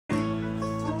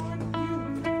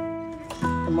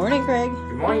Good morning, Craig.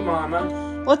 Good morning,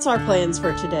 Mama. What's our plans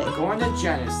for today? We're going to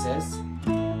Genesis.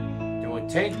 Then we'll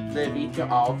take Libby to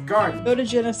Olive Garden. Go to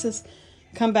Genesis,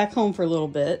 come back home for a little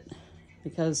bit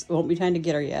because it won't be time to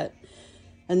get her yet.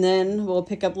 And then we'll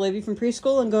pick up Libby from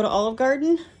preschool and go to Olive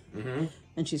Garden. Mm-hmm.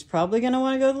 And she's probably going to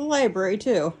want to go to the library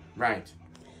too. Right.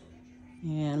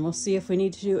 And we'll see if we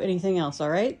need to do anything else, all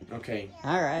right? Okay.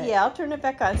 All right. Yeah, I'll turn it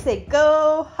back on. Say,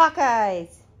 go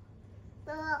Hawkeyes!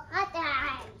 Go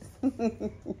Hawkeyes!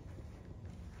 But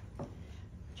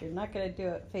you're not going to do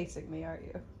it facing me, are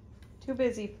you? Too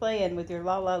busy playing with your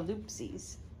La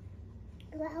Loopsies.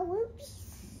 La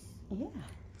Loopsies. Yeah.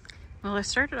 Well, I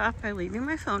started off by leaving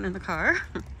my phone in the car.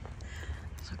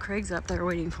 So Craig's up there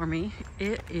waiting for me.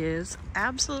 It is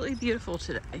absolutely beautiful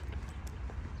today.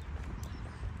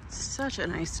 Such a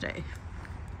nice day.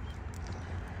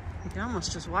 I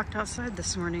almost just walked outside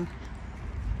this morning.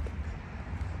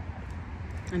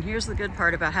 And here's the good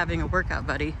part about having a workout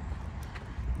buddy.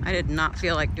 I did not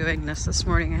feel like doing this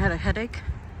morning. I had a headache.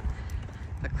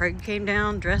 But Craig came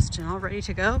down dressed and all ready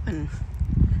to go, and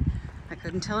I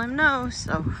couldn't tell him no,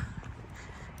 so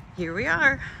here we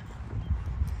are.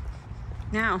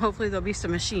 Now, hopefully there'll be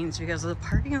some machines because the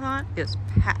parking lot is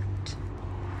packed.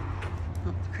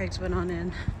 Oh, Craig's went on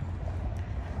in.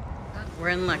 We're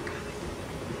in luck.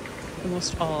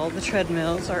 Almost all the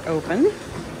treadmills are open.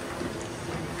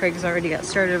 Craig's already got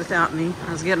started without me.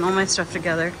 I was getting all my stuff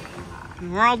together.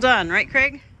 And we're all done, right,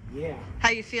 Craig? Yeah. How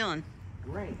you feeling?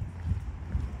 Great.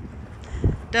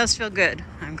 Does feel good.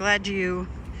 I'm glad you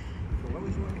So what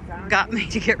was you on the got me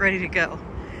to get ready to go.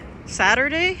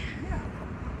 Saturday? Yeah.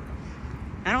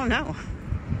 I don't know.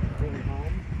 Staying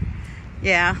home.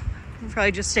 Yeah, we'll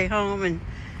probably just stay home and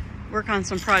work on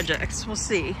some projects. We'll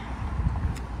see.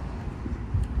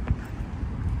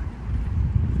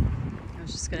 I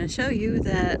was just going to show you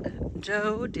that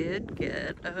Joe did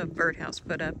get a birdhouse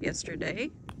put up yesterday.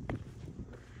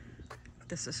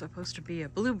 This is supposed to be a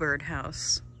bluebird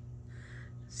house.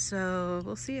 So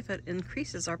we'll see if it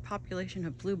increases our population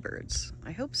of bluebirds.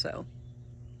 I hope so.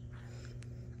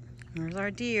 There's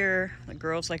our deer. The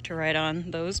girls like to ride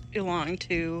on. Those belong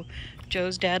to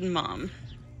Joe's dad and mom.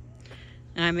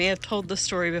 And I may have told this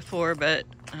story before, but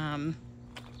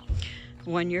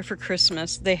one year for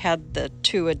Christmas, they had the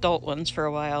 2 adult ones for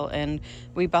a while, and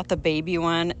we bought the baby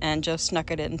one and just snuck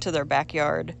it into their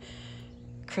backyard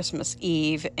Christmas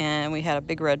Eve, and we had a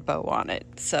big red bow on it.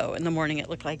 So in the morning it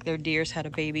looked like their deers had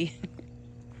a baby.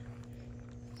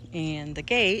 And the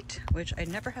gate, which I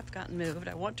never have gotten moved,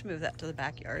 I want to move that to the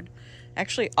backyard.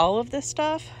 Actually, all of this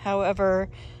stuff, however,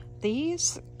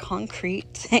 these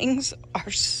concrete things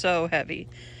are so heavy.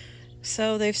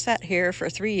 So they've sat here for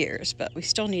 3 years, but we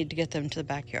still need to get them to the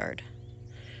backyard.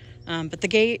 But the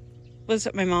gate was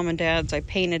at my mom and dad's. I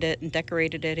painted it and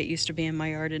decorated it. It used to be in my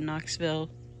yard in Knoxville.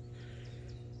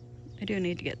 I do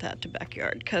need to get that to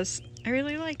backyard because I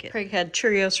really like it. Craig had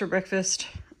Cheerios for breakfast.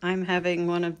 I'm having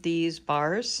one of these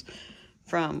bars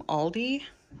from Aldi.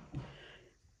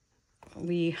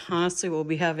 We honestly will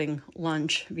be having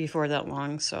lunch before that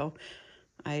long, so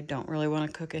I don't really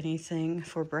want to cook anything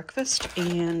for breakfast.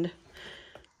 And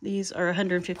these are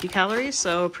 150 calories,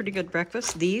 so pretty good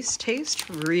breakfast. These taste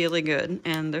really good,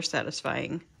 and they're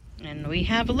satisfying. And we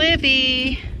have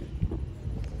Livy.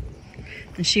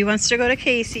 And she wants to go to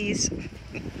Casey's.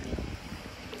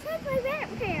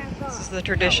 This is the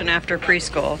tradition after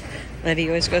preschool. Livy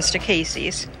always goes to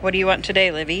Casey's. What do you want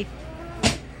today, Livy?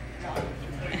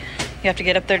 You have to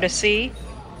get up there to see?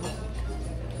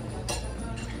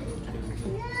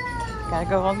 Gotta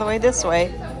go all the way this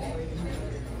way.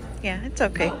 Yeah, it's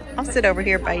okay. I'll sit over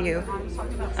here by you.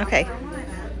 Okay.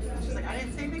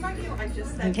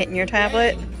 I'm getting your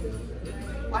tablet?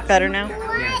 Better now?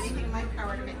 Yes.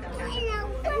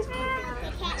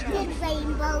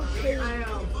 Rainbow poop.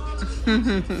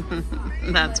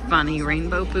 That's funny.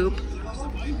 Rainbow poop.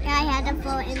 I had to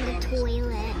fall in the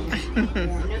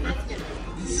toilet.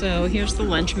 So here's the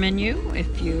lunch menu.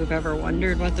 If you've ever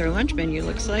wondered what their lunch menu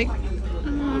looks like,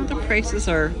 the prices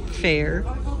are fair.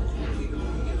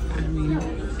 I mean,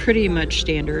 pretty much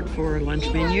standard for a lunch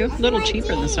menu. A little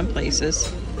cheaper than some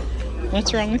places.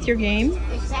 What's wrong with your game?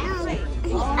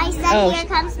 I said, here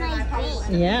comes my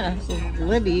drink. Yeah,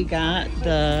 Libby got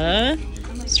the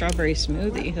strawberry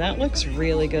smoothie. That looks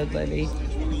really good, Libby.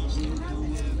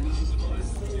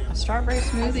 A strawberry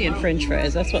smoothie and french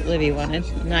fries. That's what Libby wanted.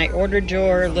 And I ordered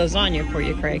your lasagna for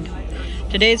you, Craig.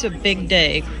 Today's a big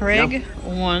day. Craig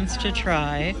wants to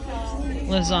try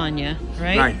lasagna,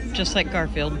 right? Right. Just like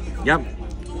Garfield. Yep.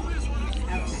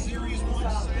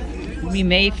 We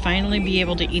may finally be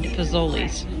able to eat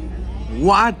Fazoli's.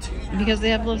 What? Because they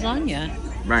have lasagna.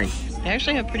 Right. They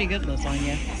actually have pretty good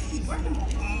lasagna,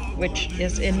 which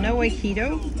is in no way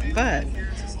keto, but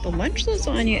the lunch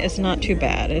lasagna is not too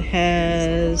bad. It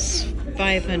has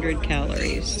 500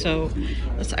 calories, so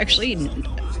that's actually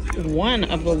one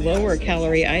of the lower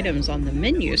calorie items on the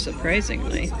menu,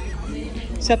 surprisingly.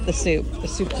 Except the soup. The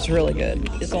soup is really good.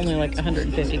 It's only like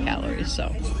 150 calories,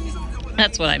 so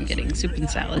that's what I'm getting, soup and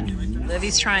salad.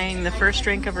 Livy's trying the first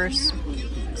drink of her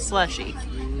slushy.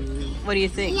 What do you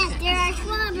think? Yes, there are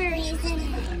strawberries in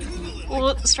it.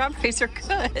 Well, the strawberries are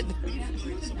good.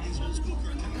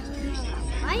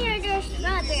 Why are there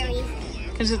strawberries?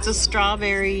 Because it's a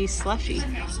strawberry slushy.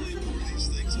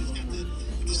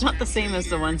 It's not the same as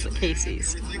the ones at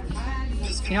Casey's.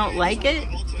 You don't like it?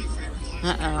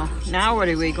 Uh-oh. Now what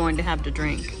are we going to have to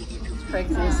drink?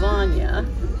 Craig's lasagna.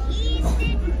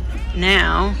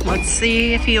 Now, let's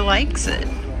see if he likes it.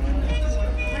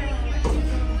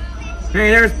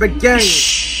 Hey, there's spaghetti.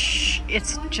 Shh!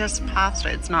 It's just pasta.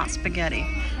 It's not spaghetti.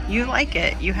 You like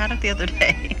it. You had it the other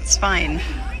day. It's fine.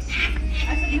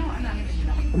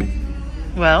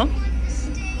 Well?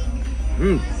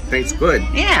 Tastes good.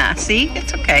 Yeah, see?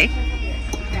 It's okay.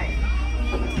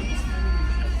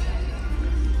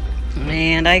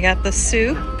 And I got the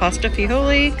soup, pasta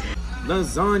frijoli.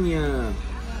 Lasagna.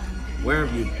 Where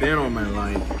have you been all my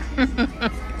life?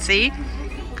 See?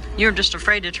 You were just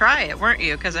afraid to try it, weren't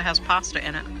you? Because it has pasta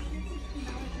in it.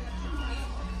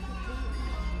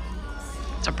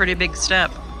 It's a pretty big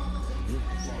step.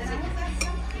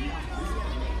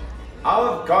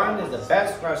 Olive Garden is the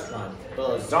best restaurant. The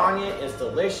lasagna is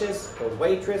delicious. The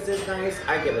waitress is nice.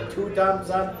 I give it 2 thumbs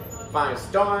up, 5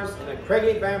 stars, and a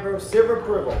Craigie Bamboo silver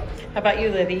approval. How about you,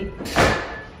 Livy?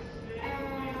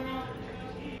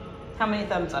 How many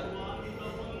thumbs up?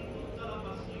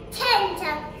 10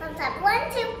 thumbs up.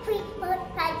 1, 2, 3, 4,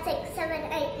 5, 6, 7,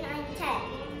 8, 9, 10.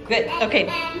 Good, okay.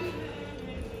 And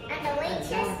the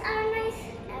waitress are nice.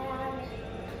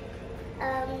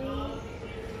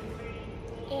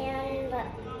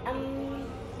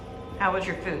 How was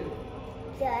your food?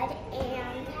 Good.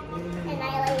 And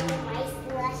I like my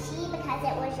slushy because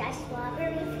it was just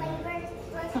strawberry flavored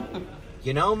slushy.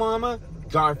 You know, Mama,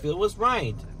 Garfield was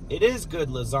right. It is good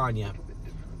lasagna.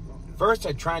 First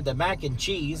I tried the mac and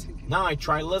cheese, now I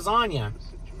try lasagna.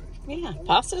 Yeah,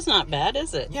 pasta's not bad,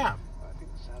 is it? Yeah.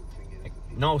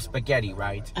 No spaghetti,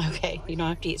 right? Okay, you don't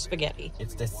have to eat spaghetti.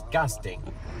 It's disgusting.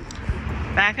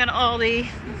 Back at Aldi.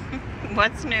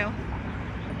 What's new?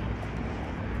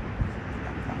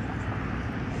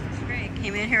 Great,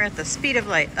 came in here at the speed of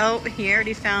light. Oh, he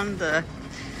already found the...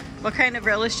 What kind of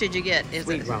relish did you get?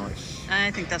 Sweet relish.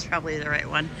 I think that's probably the right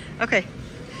one. Okay.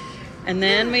 And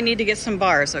then we need to get some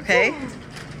bars, okay?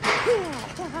 I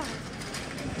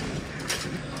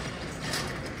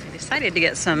decided to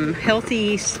get some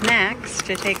healthy snacks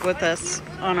to take with us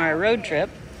on our road trip.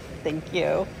 Thank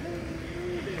you.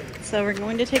 So we're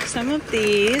going to take some of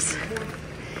these.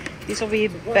 These will be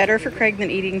better for Craig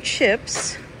than eating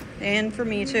chips, and for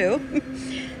me too.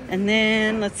 And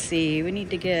then, let's see, we need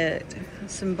to get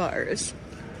some bars.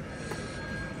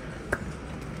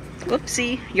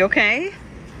 Whoopsie, you okay?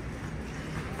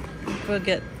 We'll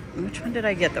get, which one did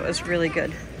I get that was really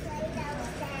good?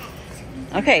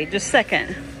 Okay, just a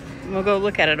second. We'll go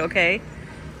look at it, okay?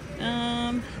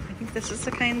 I think this is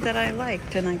the kind that I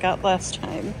liked and I got last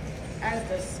time. As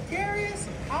the scariest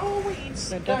Halloween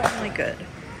They're definitely good.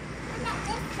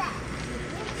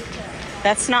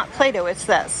 That's not Play-Doh, it's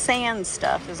that sand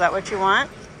stuff. Is that what you want?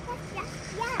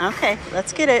 Okay,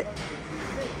 let's get it.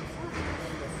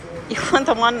 You want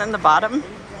the one in the bottom?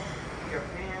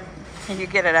 Can you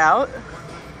get it out?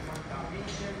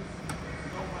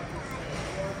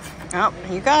 Oh,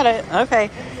 you got it. Okay.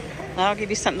 I'll give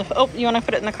you something to... Oh, you want to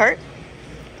put it in the cart?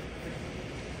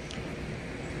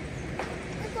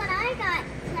 That's what I got,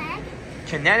 Craig.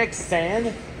 Kinetic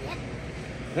sand?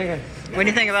 Yep. What do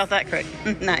you think about that, Craig?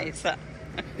 Nice.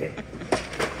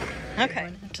 Okay.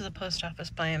 Went into the post office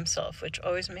by himself, which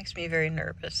always makes me very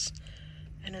nervous.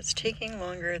 And it's taking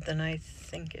longer than I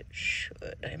think it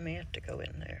should. I may have to go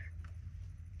in there.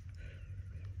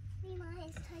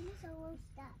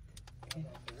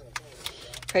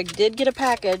 Craig did get a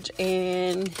package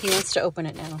and he wants to open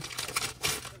it now.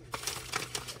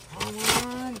 Come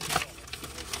on.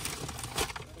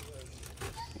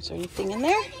 Is there anything in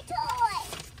there?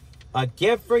 A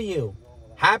gift for you.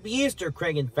 Happy Easter,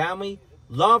 Craig and family.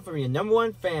 Love from your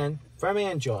 #1 fan, from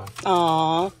Angela.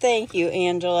 Aw, thank you,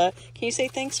 Angela. Can you say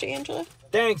thanks to Angela?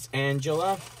 Thanks,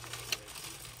 Angela.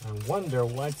 I wonder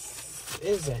what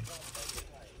is it?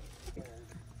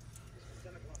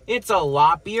 It's a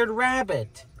lop-eared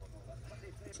rabbit.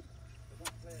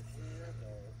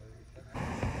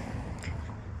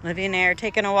 Livy and I are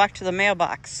taking a walk to the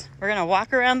mailbox. We're going to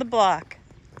walk around the block.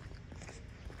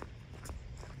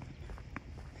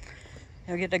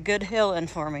 You'll get a good hill in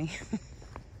for me.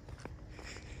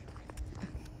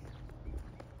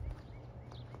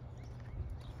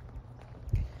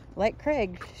 Like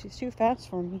Craig, she's too fast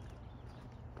for me.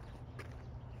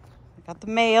 I got the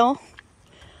mail.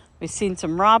 We've seen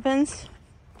some robins.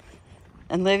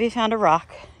 And Livy found a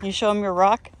rock. Can you show him your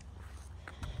rock?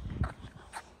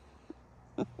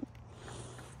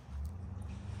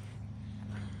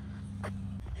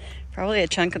 Probably a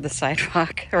chunk of the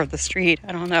sidewalk or the street.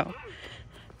 I don't know.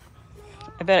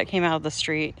 I bet it came out of the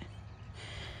street.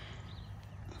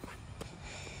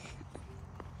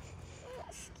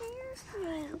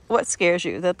 What scares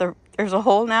you? That there's a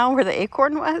hole now where the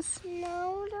acorn was?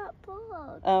 No, that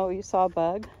bug. Oh, you saw a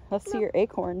bug? Let's see your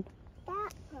acorn.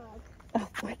 That bug. Oh,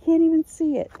 I can't even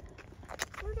see it.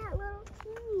 Look at that little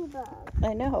teeny bug.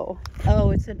 I know.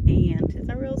 Oh, it's an ant. It's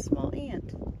a real small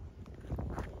ant.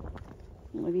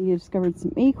 Maybe you discovered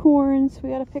some acorns we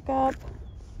gotta pick up.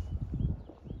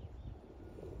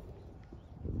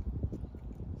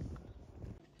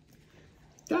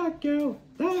 Taco.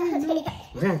 I had to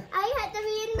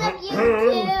be in the view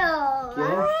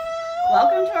too.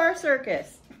 Welcome to our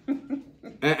circus.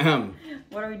 Ahem.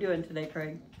 What are we doing today,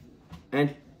 Craig?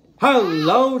 And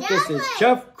hello, this is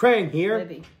Chef Craig here.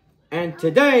 Libby. And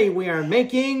today we are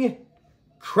making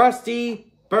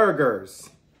Crusty burgers.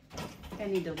 I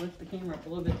need to lift the camera up a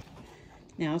little bit.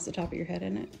 Now it's the top of your head,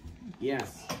 isn't it?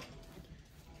 Yes.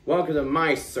 Welcome to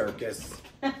my circus.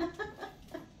 Oh,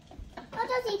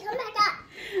 does he come back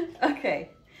up? Okay.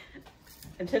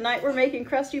 And tonight we're making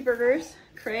Crusty burgers.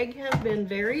 Craig has been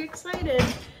very excited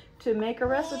to make a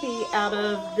recipe out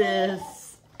of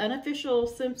this unofficial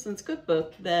Simpsons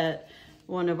cookbook that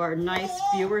one of our nice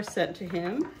viewers sent to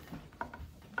him.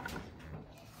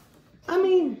 I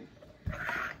mean,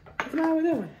 what's the matter with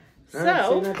that one?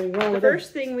 So, the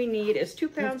first thing we need is 2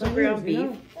 pounds of ground beef.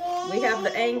 We have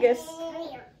the Angus.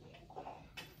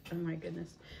 Oh my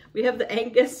goodness. We have the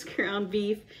Angus ground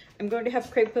beef. I'm going to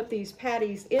have Craig put these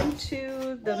patties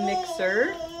into the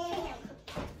mixer.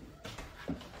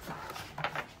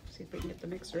 See if we can get the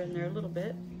mixer in there a little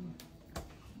bit.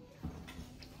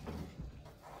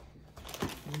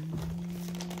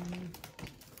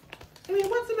 I mean,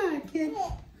 what's the matter, kid?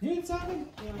 You need something?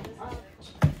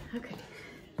 Okay.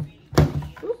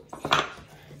 Oops.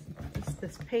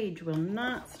 This page will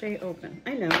not stay open.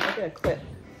 I know, I gotta quit.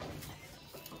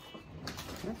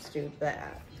 Let's do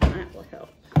that. That will help.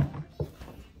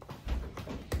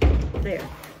 There.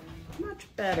 Much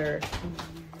better.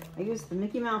 I used the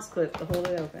Mickey Mouse clip to hold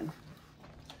it open.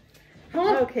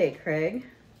 Okay, Craig.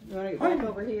 You want to get back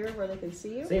over here where they can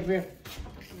see you? Save here.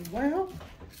 Well,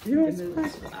 you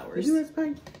Move flowers.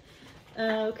 know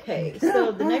Okay,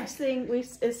 so the next thing,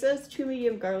 it says 2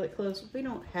 medium garlic cloves. We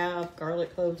don't have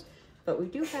garlic cloves, but we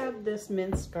do have this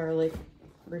minced garlic,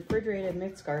 refrigerated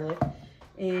minced garlic.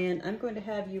 And I'm going to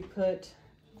have you put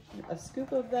a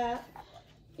scoop of that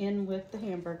in with the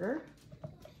hamburger.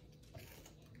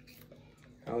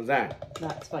 How's that?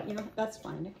 That's fine. You know, that's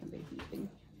fine. It can be heaping.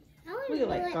 I We wanna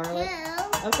like do it garlic.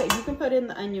 too. Okay, you can put in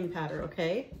the onion powder,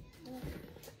 okay?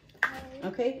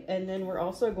 Okay, and then we're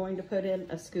also going to put in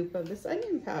a scoop of this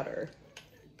onion powder.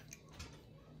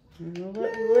 And we'll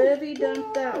let Libby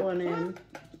dump that one in.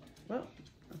 Well,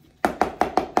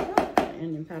 the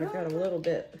onion powder got a little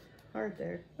bit hard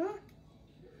there.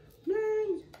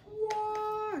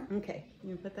 Okay,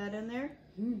 you put that in there.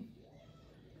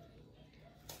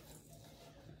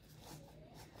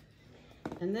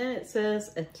 And then it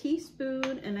says 1.5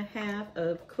 teaspoons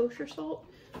of kosher salt.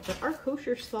 But our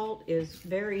kosher salt is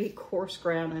very coarse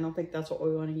ground. I don't think that's what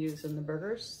we want to use in the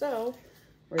burgers. So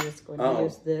we're just going to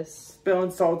use this.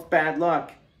 Spilling salt's bad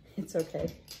luck. It's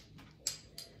okay.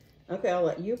 Okay, I'll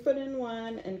let you put in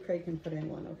one and Craig can put in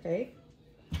one, okay?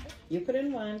 You put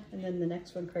in one and then the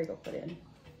next one Craig will put in.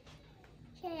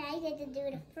 Okay, I get to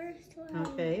do the first one.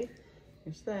 Okay,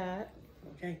 here's that.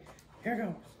 Okay, here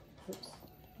goes. Oops.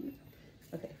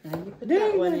 Okay, now you put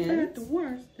that one in. The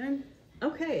worst, then.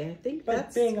 Okay, I think But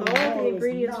that's being all a the model is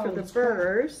ingredients for the not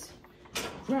burgers.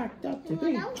 Cracked up to What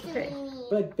be. else do Okay. we need?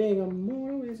 But being a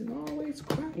moral isn't always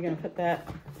cracked. You're gonna put that.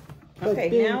 But Okay,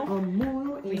 being now a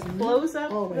moral we is close not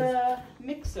up always, the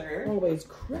mixer. always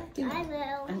cracking. I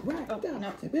will. And, Cracked up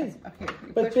no, to be. okay,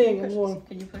 you But push, being you a push more- this.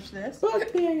 Can you push this?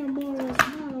 But being a moral is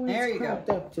not always There you go. cracked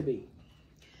up to be.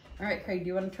 All right, Craig, do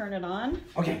you want to turn it on?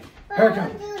 Okay, But here I it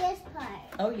want goes. to do this part.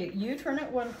 Oh, you turn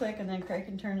it one click and then Craig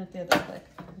can turn it the other click.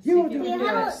 You See will if do can Yeah, do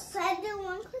how it. about Fred do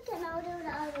one click and I'll do the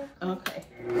other click. Okay.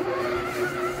 Okay,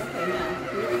 now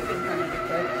you can turn it,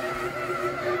 Craig.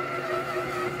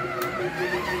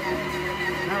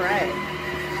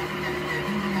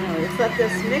 let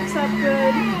this mix up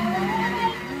good.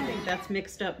 I think that's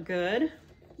mixed up good.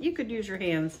 You could use your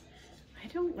hands. I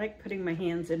don't like putting my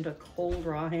hands into cold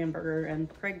raw hamburger, and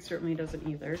Craig certainly doesn't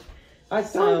either. I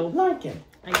don't like it.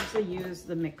 I usually use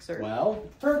the mixer. Well,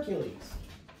 Hercules.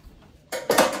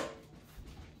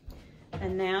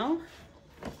 And now,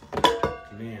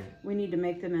 Man. we need to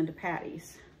make them into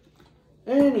patties.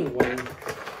 Anyway.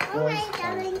 Oh, I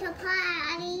got into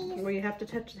patties. Well, you have to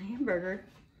touch the hamburger.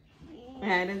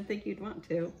 I didn't think you'd want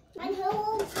to. And who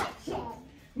will touch it?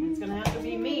 It's gonna have to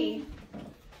be me.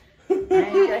 I'm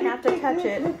gonna have to touch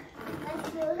it.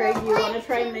 Craig, you want to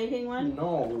try making one?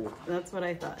 No. That's what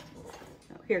I thought.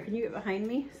 Here, can you get behind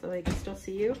me so they can still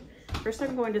see you? First,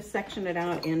 I'm going to section it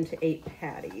out into 8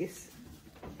 patties.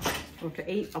 Or to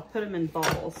 8, I'll put them in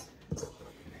balls.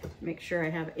 Make sure I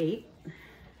have 8.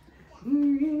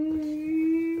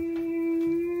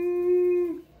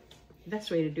 The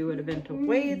best way to do it would have been to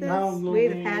weigh the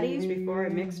patties before I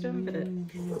mixed them, but I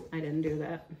didn't do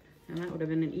that. And that would have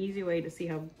been an easy way to see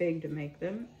how big to make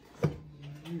them.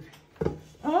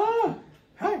 Ah,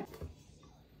 hi.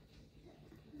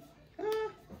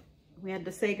 We had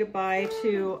to say goodbye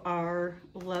to our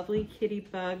lovely kitty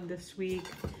Bug this week.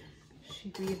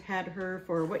 We've had her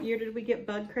for, what year did we get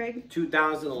Bug, Craig?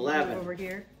 2011. Over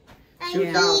here. And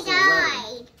he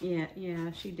died.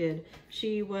 Yeah, she did.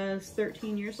 She was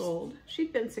 13 years old.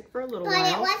 She'd been sick for a little But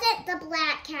while. it wasn't the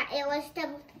black cat. It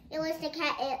was the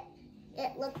cat.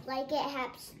 It looked like it had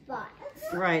spots.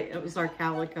 Right, it was our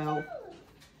calico.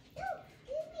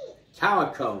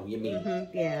 Calico, you mean?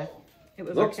 Yeah, it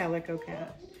was Looks- our calico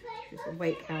cat. She's a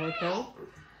white calico.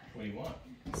 What do you want?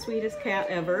 Sweetest cat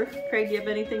ever. Craig, you have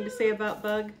anything to say about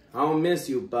Bug? I'll miss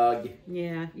you, Bug.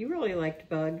 Yeah, you really liked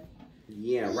Bug.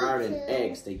 Yeah, rather than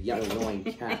eggs, the young annoying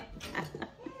cat.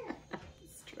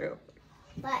 It's true.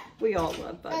 But We all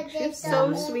love Bug. But She's there's so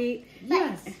the- sweet.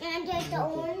 Yes. and did the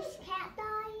orange cat die?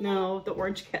 No, the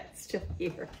orange cat's still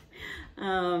here.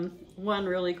 One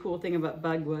really cool thing about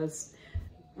Bug was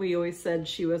we always said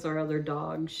she was our other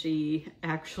dog. She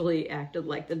actually acted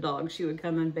like the dog. She would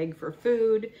come and beg for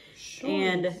food. Sure.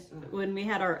 And when we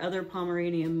had our other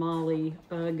Pomeranian, Molly,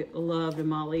 Bug loved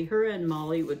Molly. Her and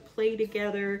Molly would play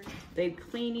together. They'd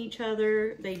clean each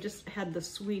other. They just had the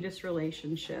sweetest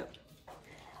relationship.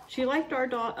 She liked our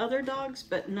other dogs,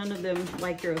 but none of them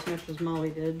liked her as much as Molly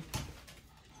did.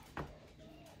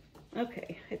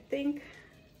 Okay, I think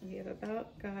we have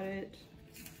about got it.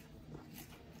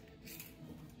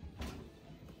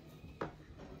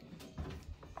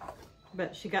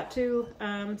 But she got to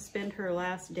spend her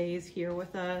last days here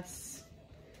with us.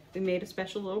 We made a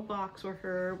special little box for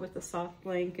her with a soft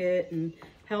blanket and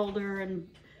held her, and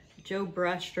Joe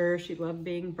brushed her. She loved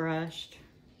being brushed.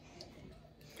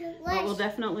 But we'll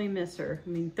definitely miss her. I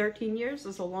mean, 13 years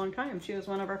is a long time. She was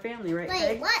one of our family, right, Wait,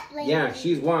 Craig? what? Yeah,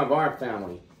 she's one of our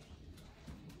family.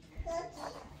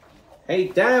 Hey,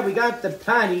 Dad, we got the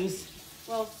patties.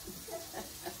 Well,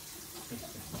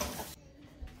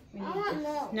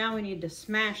 now we need to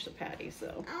smash the patties,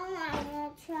 though. I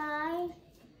want to try.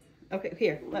 Okay,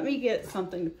 here, let me get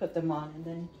something to put them on, and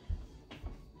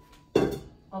then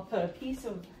I'll put a piece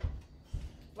of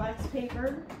wax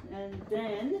paper, and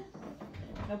then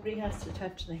nobody has to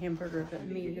touch the hamburger but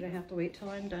me. You're gonna have to wait till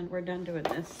I'm done. We're done doing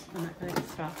this. I'm not gonna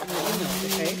stop and let you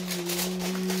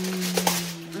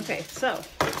know, okay? Okay, so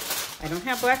I don't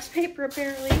have wax paper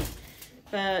apparently,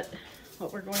 but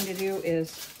what we're going to do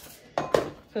is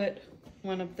put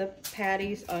one of the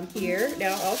patties on here.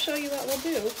 Now I'll show you what we'll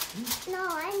do. No,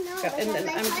 I know. And then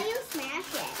Because I saw you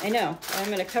smash it. I know. I'm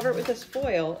going to cover it with this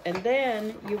foil, and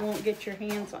then you won't get your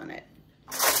hands on it.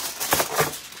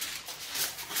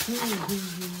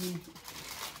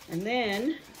 And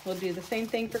then we'll do the same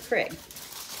thing for Craig.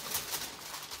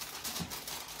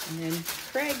 And then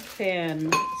Craig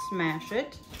can smash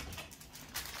it.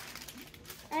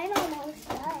 I'm almost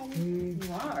done.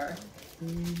 You are.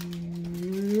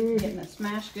 Getting it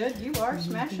smashed good. You are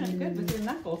smashing it good with your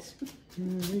knuckles.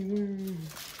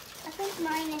 I think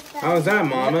mine is done. How's that,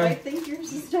 Mama? I think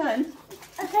yours is done.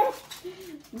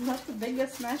 Not the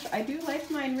biggest smash. I do like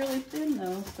mine really thin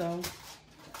though, so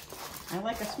I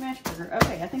like a smash burger.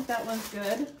 Okay, I think that one's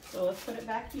good. So let's put it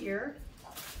back here.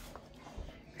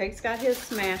 Craig's got his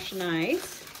smash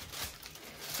nice.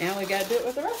 Now we gotta do it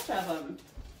with the rest of them.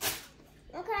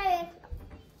 Okay.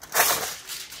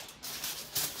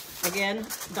 Again,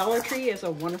 Dollar Tree is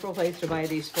a wonderful place to buy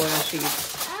these foil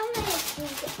sheets. I'm going to do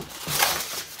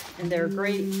it. And they're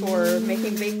great for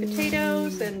making baked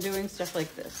potatoes and doing stuff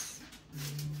like this.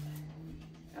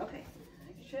 Okay,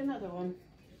 I'll get you another one.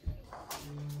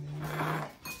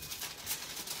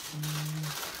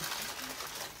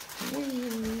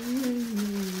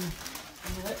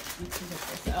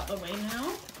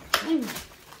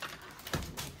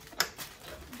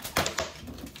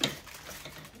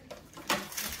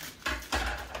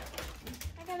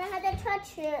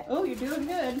 touch it. Oh, you're doing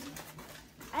good.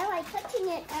 I like touching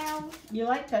it now. You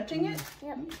like touching it?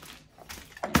 Yep.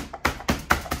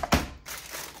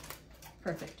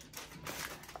 Perfect.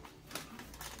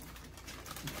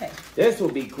 Okay. This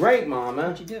will be great, Mama.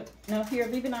 What'd you do? No, here,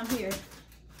 leave it on here.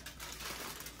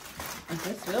 And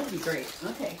this will be great.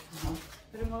 Okay. I'll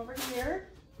put them over here.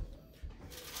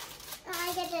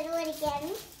 I get to do it again.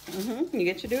 Mm-hmm. You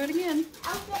get to do it again.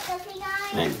 I'll get the thing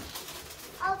on.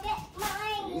 I'll get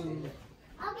mine.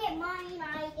 I'll get mine.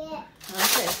 I get.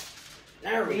 Okay.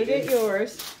 There we You go. get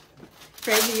yours.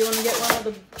 Craig, do you want to get one of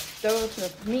those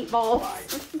meatballs?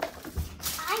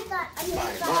 I got a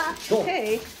meatball. Sure.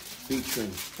 Okay.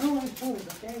 Featuring.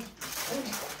 Okay.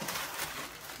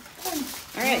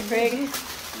 All right, Craig. You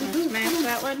want to smash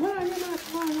that one?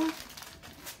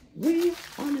 We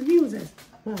on the music,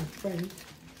 my friend.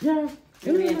 Yeah.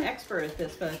 You'll be an expert at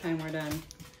this by the time we're done.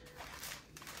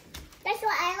 That's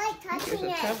what I like Here's touching a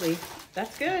it. chubby.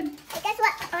 That's good. Guess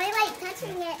what? I like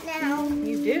touching it now.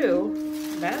 You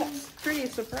do. That's pretty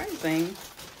surprising.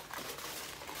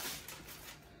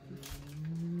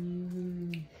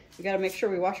 We got to make sure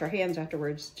we wash our hands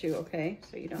afterwards too, okay?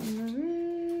 So you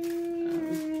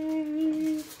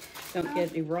don't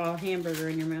get a raw hamburger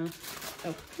in your mouth.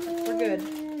 Oh, we're good.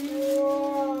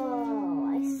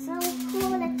 Whoa, it's so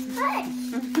cool to touch.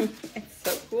 It's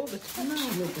so cool to touch.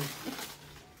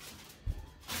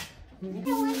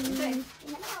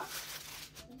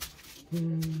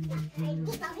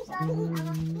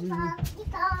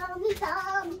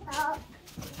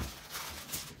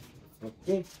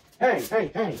 Okay. Hey.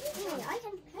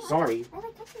 Sorry. I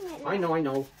like touching it now. I know. I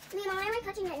like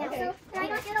touching it now. Okay. So, can I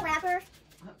not get a wrapper?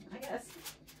 I guess.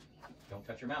 Don't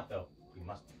touch your mouth though. You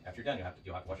must. After you're done, you'll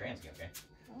have to wash your hands again. Okay.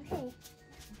 Okay.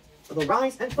 For the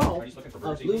rise and fall Are you just looking for of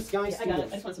birds? Blue Sky Yeah, I got it. I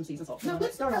Studios. just want some seasoned salt. No,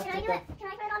 let's start So, off can I with do it? Can I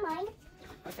put it on mine?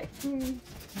 Okay.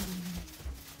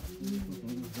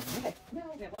 Okay. No,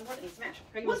 we have one more that needs smash.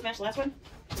 Craig, you want to smash the last one?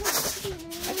 You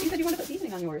said you want to put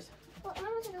seasoning on yours. Well, I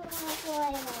want to do it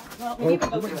on my Well, we need to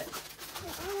both do it.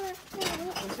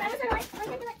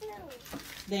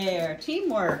 There,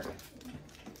 teamwork.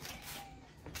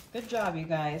 Good job, you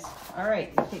guys. All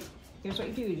right, here's what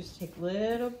you do. You just take a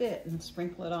little bit and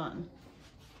sprinkle it on.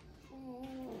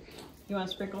 You want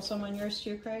to sprinkle some on yours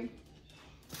too, Craig?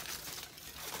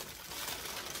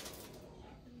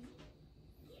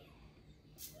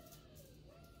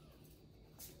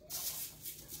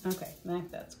 Okay,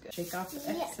 that's good. Shake off the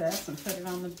excess and put it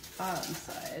on the bottom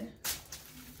side.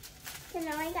 So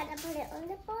now I gotta put it on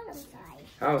the bottom side.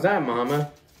 How's that,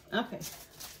 Mama? Okay,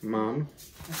 Mom.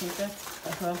 I think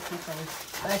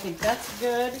I think that's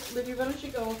good. Libby, why don't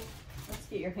you go? Let's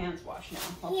get your hands washed now.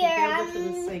 I'll take yours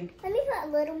in the sink. Let me put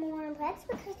a little more on Plex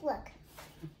because look.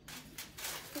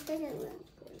 It doesn't look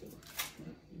good.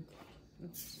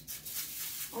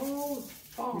 Oh,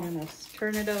 And then let's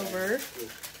turn it over.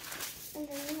 And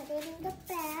then we have it in the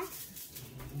back.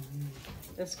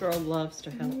 This girl loves to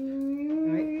help. All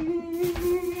right.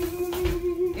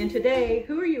 And today,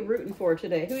 who are you rooting for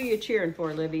today? Who are you cheering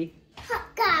for, Libby? Hot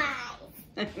guy.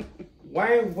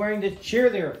 Why are you wearing the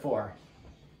cheerleader for?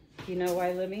 Do you know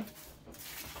why, Libby?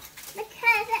 Because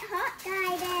it's Hot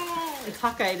Guy Day. It's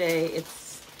Hawkeye Day.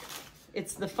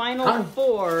 It's the final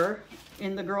four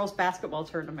in the girls' basketball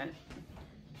tournament.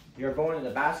 You're going to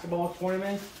the basketball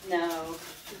tournament? No,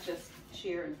 she's just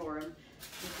cheering for him.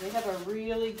 They have a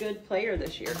really good player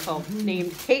this year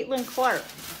named Caitlin Clark.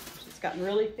 She's gotten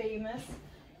really famous,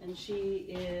 and she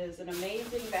is an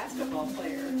amazing basketball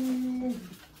player.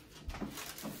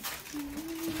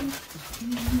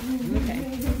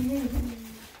 Okay.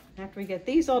 After we get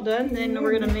these all done, then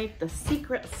we're gonna make the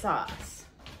secret sauce.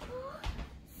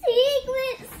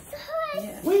 Secret sauce.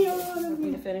 Yeah. Want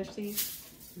me to finish these?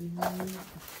 Okay.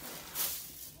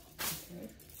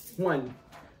 One.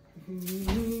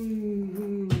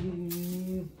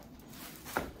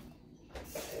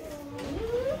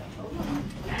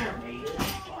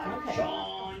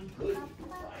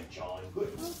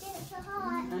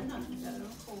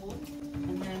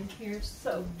 And then here's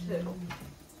soap too.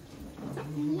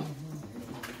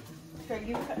 Craig,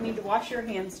 you need to wash your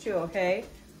hands too, okay?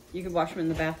 You can wash them in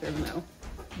the bathroom though.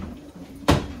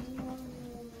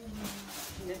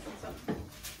 Missing something?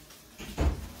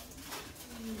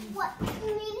 What do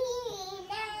we need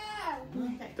now?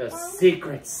 Okay. The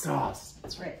secret sauce.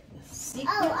 That's right. The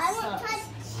secret Oh, I won't sauce. touch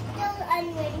those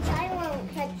onions. I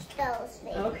won't touch those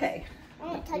things. Okay. I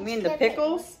won't touch You mean the things.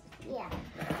 pickles? Yeah.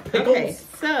 Okay,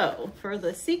 so for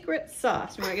the secret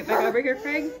sauce, you want to get back over here,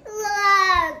 Craig? Look,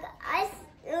 I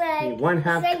Need 1/2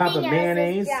 cup of something else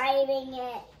mayonnaise. is driving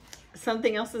it.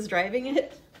 Something else is driving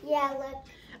it? Yeah, look.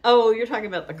 Oh, you're talking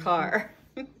about the car.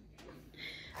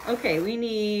 Okay, we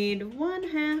need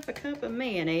 1/2 a cup of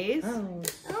mayonnaise, Oh.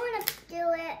 I want to do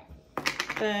it.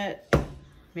 but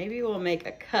maybe we'll make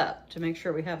a cup to make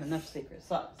sure we have enough secret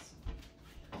sauce.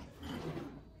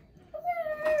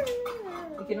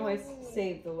 You can always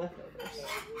save the leftovers.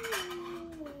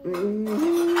 You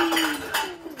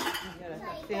gotta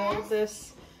fill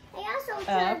this. I also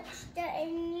Up. touched the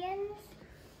onions.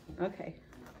 Okay.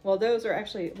 Well, those are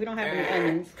actually, we don't have any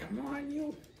onions. Come on,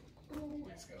 you.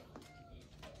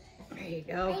 There you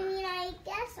I go. mean, I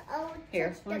guess I'll Here,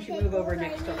 touch why don't the you move over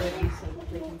pickles next to I Libby need. so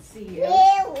that they can see you?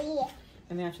 Really?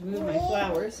 I'm gonna have to move my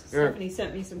flowers. Here. Stephanie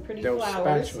sent me some pretty Those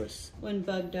flowers spatulas. when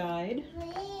Bug died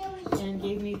Really? and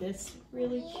gave me this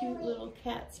really cute little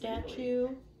cat statue.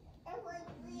 It was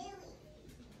really.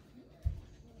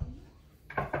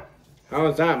 How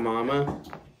was that, Mama?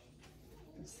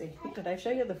 Let's see. Did I show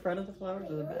you the front of the flowers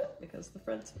or the back? Because the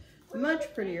front's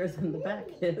much prettier than the back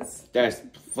is. That's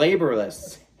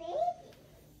flavorless.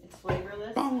 It's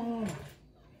flavorless. Oh.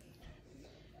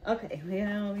 Okay,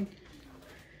 well,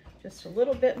 just a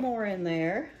little bit more in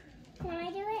there. Can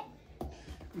I do it?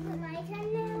 Is it my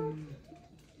turn now?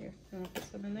 Here, you want to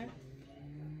put some in there?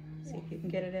 See if you can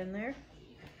get it in there.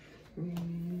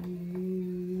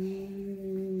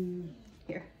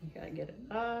 Here, you gotta get it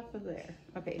off of there.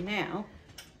 Okay, now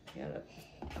you gotta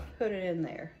put it in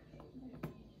there.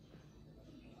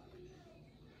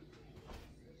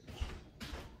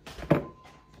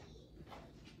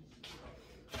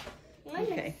 Mine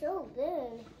Okay. is so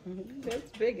good.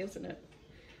 That's big, isn't it?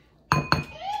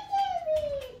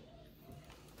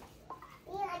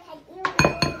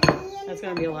 That's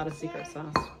gonna be a lot of secret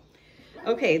sauce.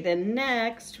 Okay, then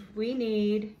next we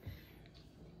need,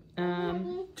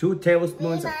 2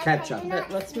 tablespoons of ketchup. but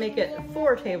let's make it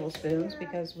 4 tablespoons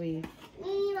because we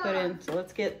put in, so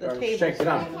let's get the Or shake it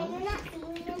up. tablespoons. You're not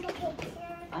seeing me in the picture.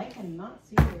 I cannot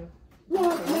see you. What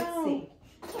Okay, let's now? see.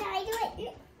 Can I do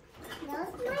it? No,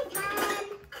 it's my time.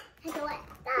 I do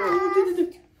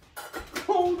it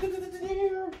Oh,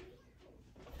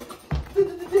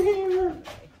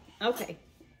 Okay.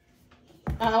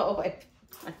 Oh, wait.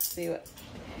 Let's see what.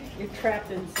 You're trapped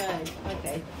inside.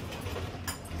 Okay.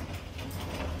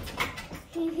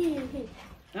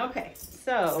 Okay,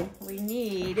 so we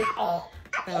need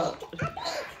about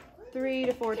 3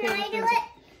 to 4 Can I do tablespoons. it?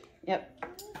 Yep.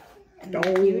 And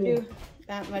then you do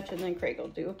that much, and then Craig will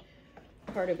do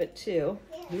part of it too.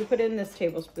 You put in this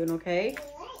tablespoon, okay?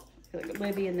 Like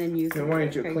Libby, and then you. So why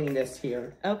don't you Craig. clean this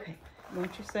here? Okay.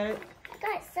 Won't you set it?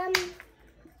 Got some.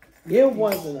 It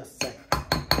wasn't a second.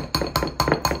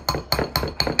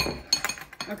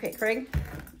 Okay, Craig,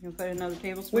 you'll put another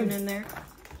tablespoon in there.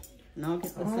 And I'll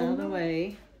get this out of the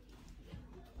way.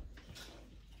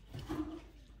 Oh,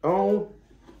 Oh,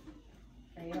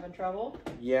 Are you having trouble?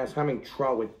 yes, having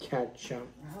trouble with ketchup.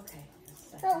 Okay.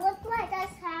 So look what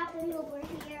just happened over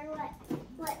here.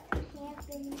 What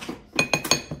happened?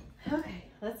 Okay,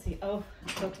 let's see. Oh,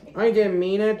 it's okay. I didn't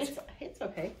mean it. It's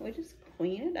okay. We just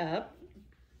clean it up.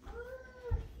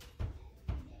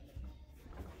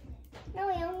 No,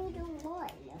 we only do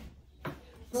one.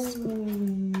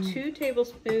 2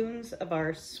 tablespoons of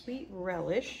our sweet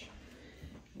relish.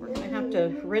 We're gonna have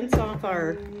to rinse off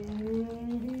our.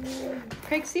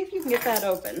 Craig, see if you can get that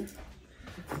open.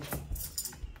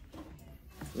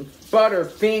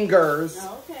 Butterfingers.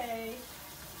 Okay.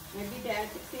 Maybe Dad.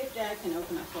 See if Dad can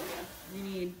open up for you. We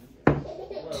need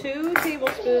 2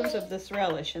 tablespoons of this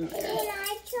relish in there. Can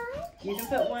I try? You can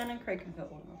put 1 and Craig can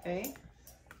put 1. Okay.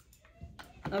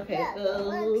 Okay. That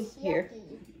looks Here. yucky.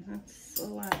 That's a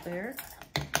lot there.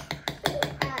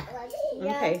 That looks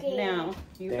Okay. yucky. Now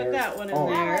you put There's- that one in oh.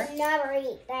 I there. would never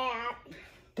eat that.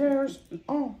 There's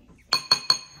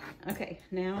Okay.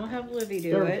 Now I'll have Livy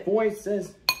do their it.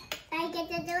 voices. I get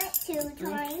to do it 2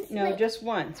 times. No, Wait, just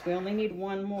once. We only need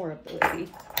 1 more of the Livy.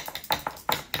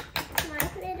 can I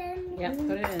put it in? Yep,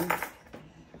 put it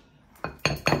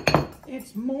in.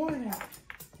 it's morning.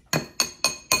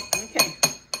 Okay.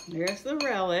 There's the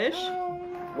relish.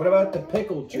 What about the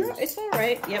pickle juice? It's all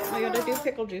right. Yep, we gotta do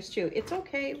pickle juice too. It's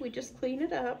okay. We just clean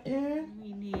it up. Yeah.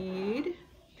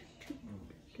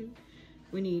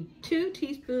 We need 2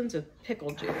 teaspoons of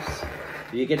pickle juice.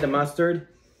 Do you get the mustard?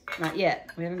 Not yet.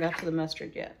 We haven't got to the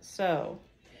mustard yet. So,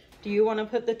 do you want to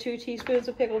put the 2 teaspoons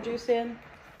of pickle juice in?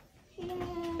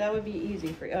 That would be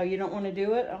easy for you. Oh, you don't want to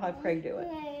do it? I'll have Craig do it.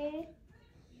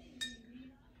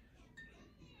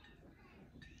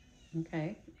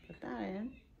 Okay, put that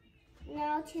in.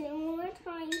 Now 2 more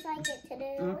times I get to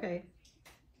do. Okay.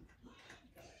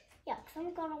 Yeah, 'cause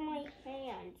I'm got on my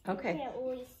hands. Okay. You can't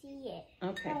really see it.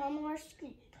 Okay. Now 1 more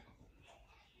scoop.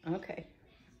 Okay.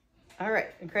 All right.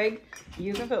 And Craig,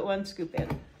 you can put 1 scoop in.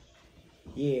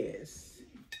 Yes.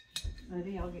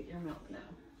 Maybe I'll get your milk now.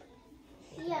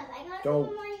 Yes, I got Don't-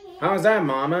 some in my hand. How's that,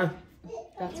 Mama?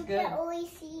 That's You good. can always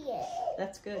see it.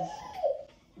 That's good.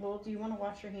 Well, do you want to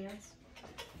wash your hands?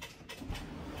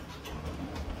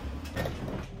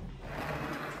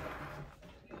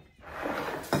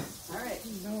 All right.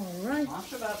 All right. Wash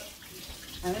them up.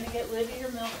 I'm going to get Livy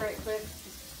your milk right quick.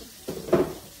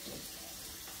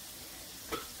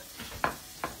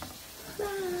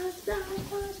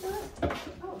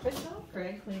 Oh, good job,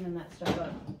 Craig, cleaning that stuff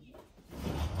up.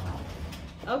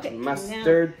 Okay.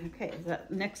 Mustard. Now, okay, is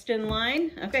that next in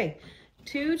line? Okay.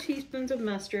 2 teaspoons of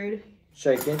mustard.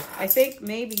 Shake it. I think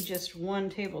maybe just 1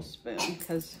 tablespoon,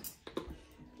 because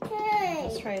Hey.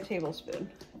 let's try a tablespoon.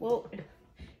 Well,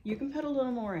 you can put a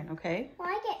little more in, okay? Well,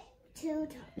 I get 2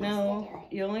 times. No,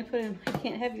 you only put in, I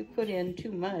can't have you put in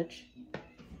too much.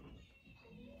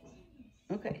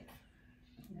 Okay.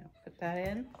 Now put that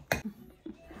in.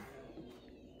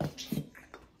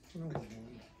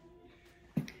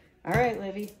 All right,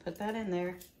 Livy, put that in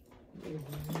there.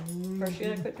 First, you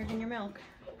gotta quit drinking your milk.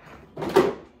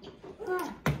 Why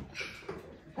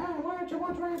don't you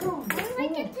watch where you're going? Why do I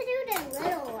get to do the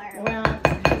little work? Well,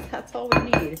 that's all we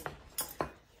need.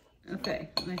 Okay,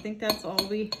 I think that's all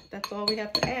we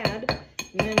have to add.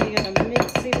 And then we gotta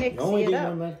mixy The only it thing up.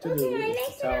 I'm left to Okay, do I is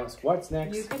mix to tell it us what's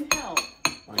next. You can help.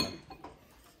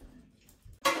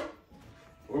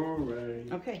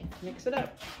 Alright. Okay, mix it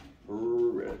up.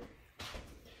 Alright.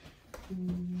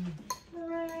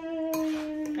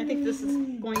 I think this is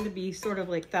going to be sort of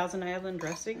like Thousand Island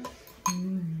dressing.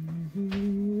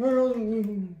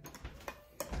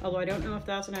 Although I don't know if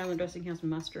Thousand Island dressing has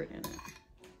mustard in it.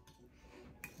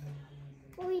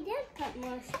 Well, we did put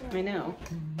mustard. I know.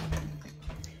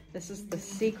 This is the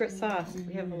secret sauce.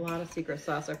 We have a lot of secret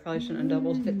sauce. I probably shouldn't have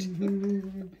doubled it.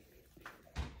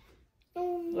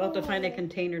 We'll have to find a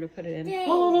container to put it in.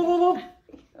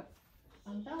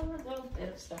 Another little bit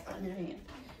of stuff on your hand.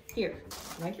 Here,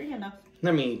 wipe your hand off.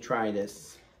 Let me try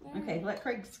this. Okay, let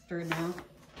Craig stir now.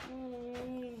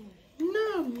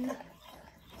 No.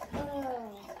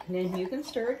 Oh. And then you can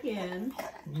stir again.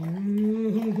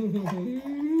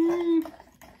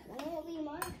 That'll be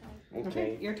my turn.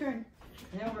 Okay. Your turn.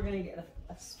 Now we're gonna get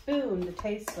a spoon to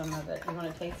taste some of it. You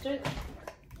want to taste it?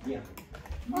 Yeah.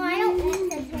 Well, I don't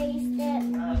want to taste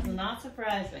it. That's not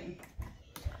surprising.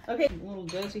 Okay, little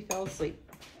Josie fell asleep.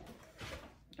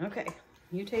 Okay,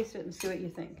 you taste it and see what you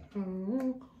think.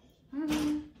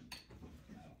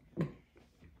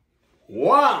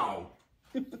 Wow.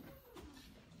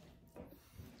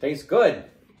 Tastes good.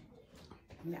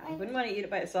 No, I wouldn't want to eat it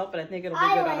by itself, but I think it'll be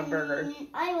good on a burger.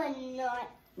 I would not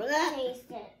Blah. taste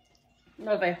it.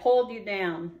 No, if I hold you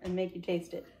down and make you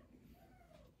taste it,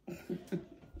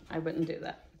 I wouldn't do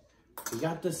that. We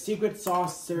got the secret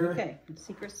sauce, sir. Okay,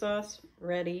 secret sauce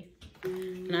ready.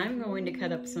 And I'm going to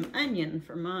cut up some onion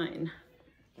for mine.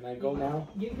 Can I go now?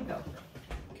 You can go.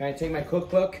 Can I take my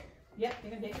cookbook? Yep, you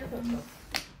can take your cookbook.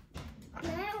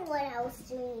 Now what else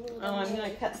do we need? Oh, I'm gonna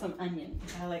cut some onion.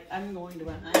 I'm going to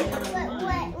an onion on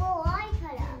mine. What will I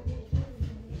cut up?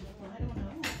 I don't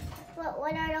know.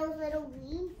 What are those little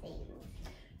green things?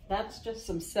 That's just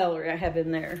some celery I have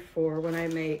in there for when I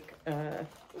make, Well,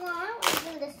 I want to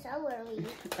do the celery.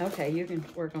 okay, you can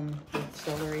work on the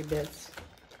celery bits.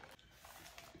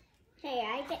 Hey,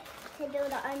 I get to do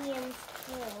the onions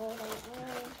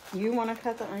too. You want to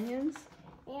cut the onions?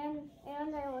 And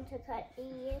I want to cut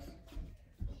these.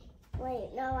 Wait,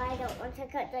 no, I don't want to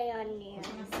cut the onions.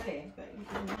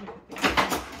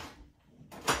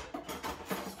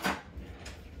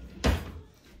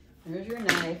 There's your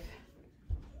knife.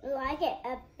 Ooh, I get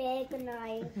a big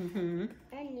knife. Mm-hmm.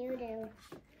 And you do.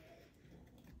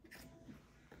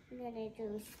 I'm gonna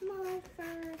do small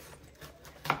first.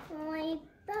 Oh, I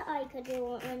bet I could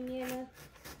do an onion.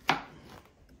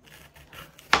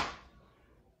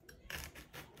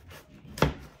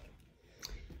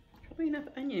 Probably enough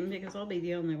onion because I'll be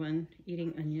the only one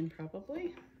eating onion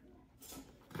probably.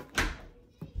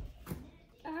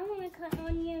 I want to cut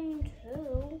onion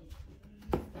too.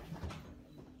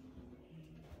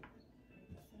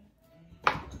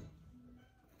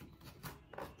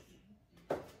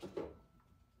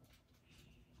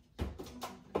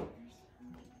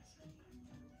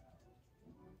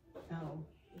 Oh.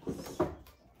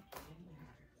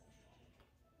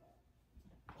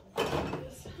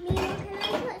 Mia, can I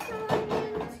cut some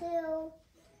onion too?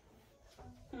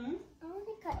 Hmm? I want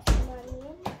to cut some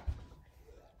onion.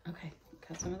 Okay,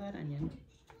 cut some of that onion.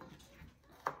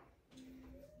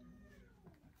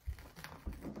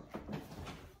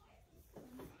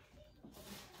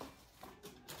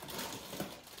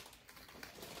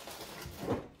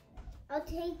 I'll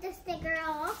take the sticker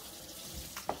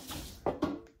off.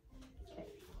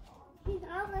 And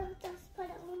I'll just put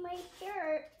it on my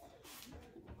shirt.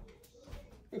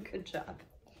 Good job.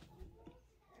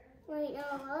 Wait, no,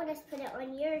 I'll just put it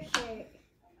on your shirt.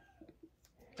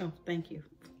 Oh, thank you.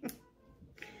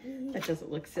 That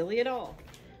doesn't look silly at all.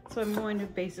 So I'm going to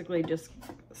basically just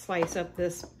slice up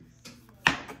this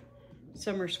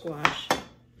summer squash.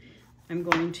 I'm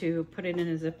going to put it in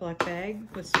a Ziploc bag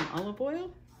with some olive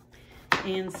oil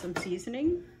and some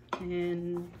seasoning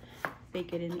and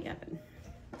bake it in the oven.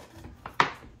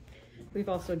 We've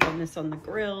also done this on the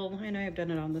grill, and I've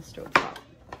done it on the stovetop.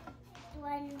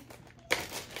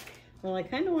 Well, I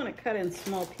kind of want to cut in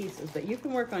small pieces, but you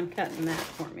can work on cutting that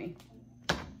for me.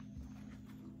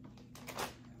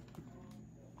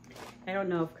 I don't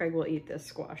know if Craig will eat this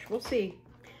squash. We'll see.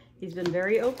 He's been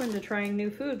very open to trying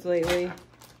new foods lately.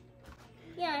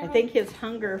 Yeah, I think his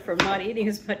hunger from not eating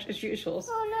as much as usual is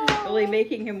really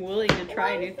making him willing to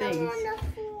try new things.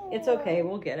 It's okay,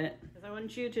 we'll get it. I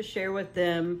want you to share with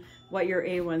them what your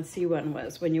A1C1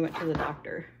 was when you went to the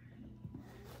doctor.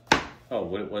 Oh,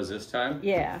 what it was this time?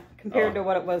 Yeah, compared to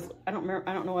what it was. I don't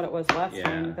know what it was last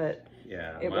time, but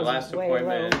yeah, it my was last way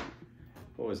appointment. low.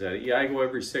 What was that? Yeah, I go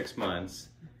every 6 months,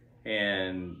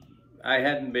 and I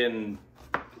hadn't been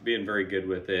being very good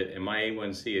with it, and my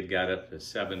A1C had got up to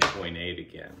 7.8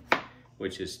 again,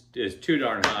 which is too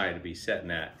darn high to be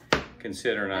setting at,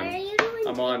 considering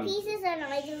I'm on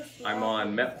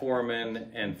metformin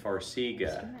and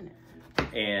Farxiga,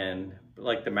 and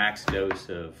like the max dose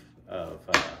of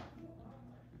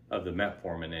the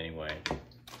metformin anyway.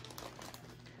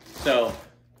 So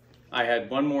I had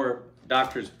one more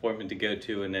doctor's appointment to go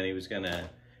to, and then he was gonna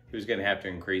have to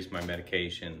increase my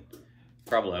medication,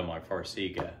 probably on my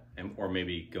Farxiga, or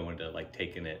maybe go into like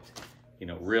taking it, you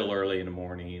know, real early in the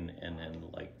morning and then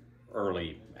like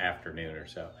early afternoon or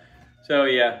so. So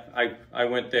yeah, I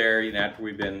went there, you know, after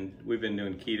we've been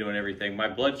doing keto and everything. My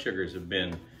blood sugars have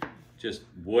been just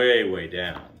way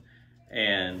down,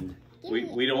 and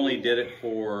we only did it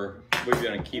for, we've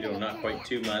been on keto not quite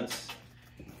 2 months.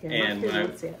 And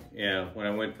when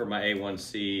I went for my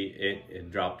A1C,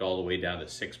 it dropped all the way down to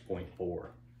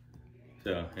 6.4.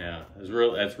 So yeah,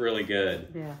 that's really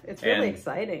good. Yeah, it's really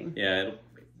exciting. Yeah,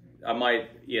 I might,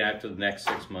 after the next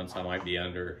 6 months, I might be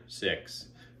under 6.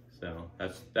 So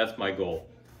that's my goal.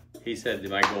 He said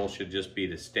my goal should just be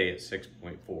to stay at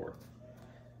 6.4.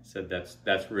 Said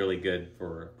that's really good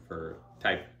for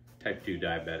type 2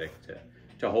 diabetic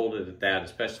to hold it at that,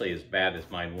 especially as bad as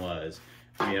mine was.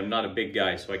 I mean, I'm not a big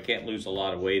guy, so I can't lose a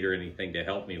lot of weight or anything to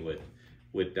help me with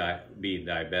being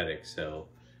diabetic. So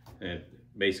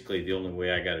basically the only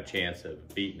way I got a chance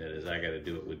of beating it is I got to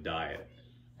do it with diet.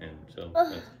 And so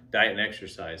diet and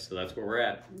exercise, so that's where we're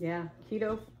at. Yeah,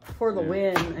 keto for the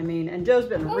win. I mean, and Joe's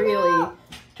been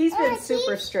he's been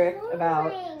super strict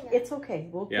about, it's okay,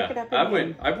 we'll pick it up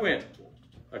again. I went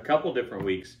a couple different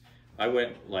weeks. I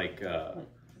went like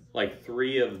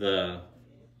 3 of the,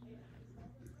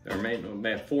 or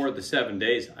maybe 4 of the 7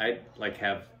 days, I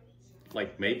have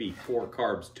maybe 4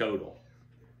 carbs total.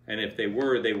 And if they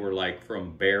were like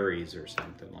from berries or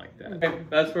something like that. Okay,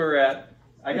 that's where we're at.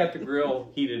 I got the grill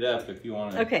heated up if you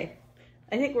want to. Okay.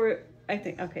 I think we're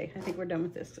done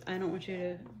with this. I don't want you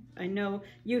to, I know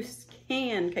you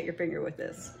can cut your finger with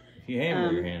this. If you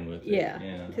hammer your hand with it. Yeah.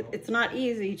 It's not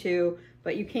easy to,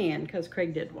 but you can, because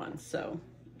Craig did once. So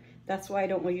that's why I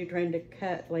don't want you trying to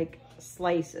cut like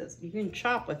slices. You can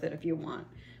chop with it if you want,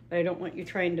 but I don't want you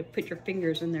trying to put your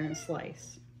fingers in there and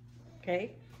slice.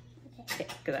 Okay? Okay,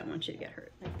 because I want you to get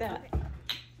hurt like that.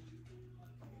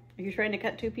 Are you trying to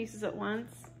cut 2 pieces at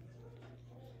once?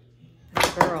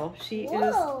 This girl, she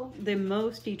is the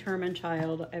most determined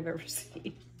child I've ever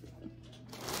seen.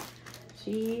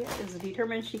 She is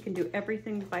determined she can do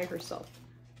everything by herself.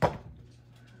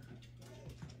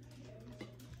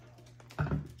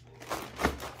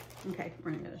 Okay,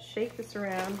 we're gonna shake this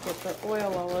around, get the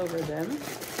oil all over them.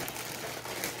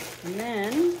 And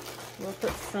then we'll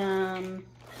put some,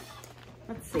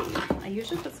 let's see, I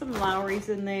usually put some Lowry's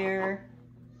in there.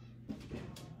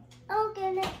 Oh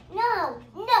goodness, no,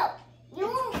 you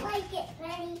won't like it,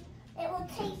 Penny. It will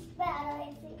taste bad,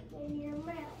 I think, in your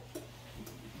mouth.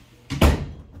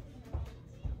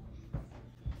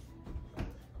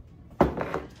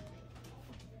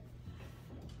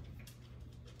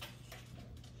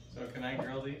 So can I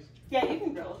grill these? Yeah, you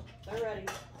can grill them. They're ready.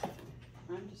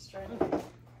 I'm just trying to,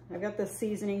 I've got the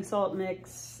seasoning salt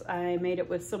mix. I made it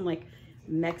with some like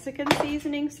Mexican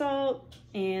seasoning salt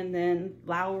and then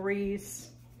Lowry's.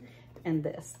 And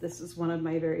this is one of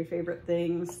my very favorite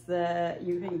things that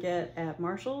you can get at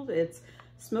Marshall's. It's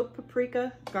Smoked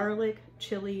paprika, garlic,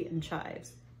 chili, and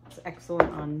chives. It's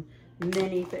excellent on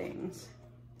many things.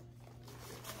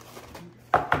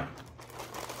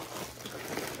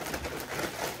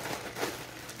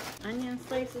 Onion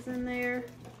slices in there.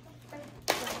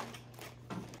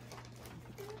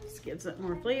 Just gives it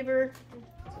more flavor.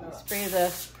 Spray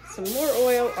some more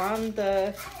oil on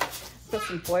the, put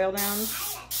some foil down.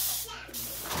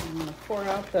 I'm gonna pour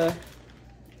out the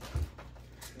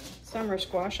summer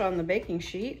squash on the baking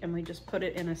sheet, and we just put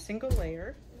it in a single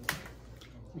layer.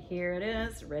 And here it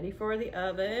is, ready for the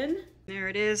oven. There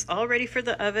it is, all ready for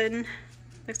the oven.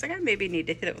 Looks like I maybe need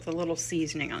to hit it with a little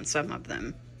seasoning on some of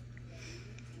them.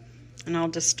 And I'll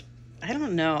just, I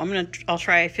don't know, I'll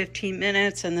try 15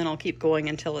 minutes and then I'll keep going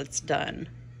until it's done.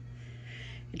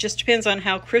 It just depends on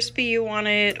how crispy you want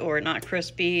it or not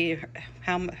crispy,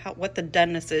 what the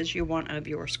doneness is you want of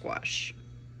your squash.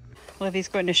 Livy's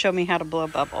going to show me how to blow a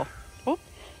bubble. Oh,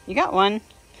 you got one.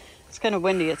 It's kind of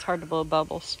windy, it's hard to blow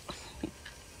bubbles.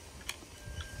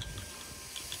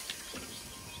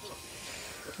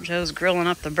 Joe's grilling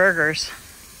up the burgers.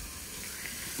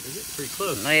 Is it pretty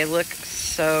close? They look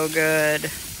so good.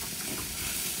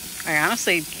 I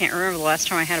honestly can't remember the last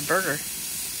time I had a burger.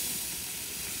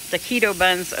 The keto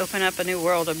buns open up a new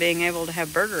world of being able to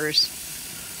have burgers.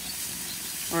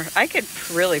 Or I could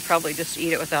really probably just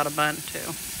eat it without a bun too. It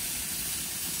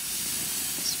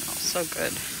smells so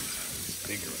good.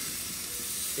 Bigger one.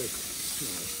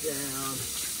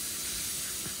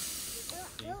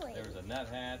 There's a nut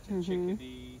hatch, a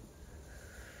chickadee.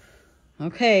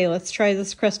 Okay, let's try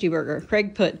this Crusty burger.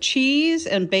 Craig put cheese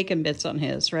and bacon bits on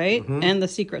his, right? And the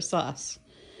secret sauce.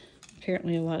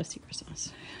 Apparently a lot of secret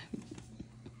sauce.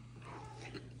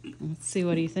 Let's see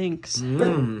what he thinks.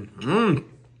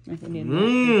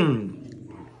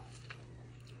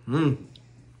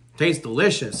 Tastes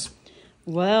delicious.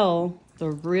 Well, the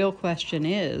real question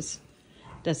is,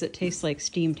 does it taste like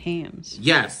steamed hams?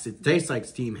 Yes, it tastes like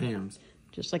steamed hams.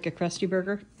 Just like a Crusty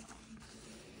burger?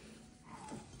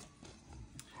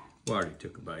 Well, I already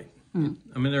took a bite. I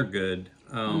mean, they're good.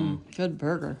 Good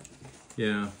burger.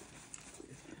 Yeah.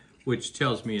 Which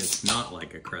tells me it's not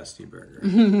like a Crusty burger.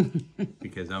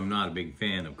 Because I'm not a big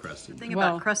fan of Crusty burgers. The thing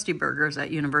about Crusty burgers at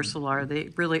Universal are they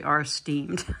really are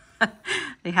steamed.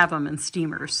 They have them in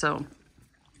steamers, so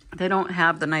they don't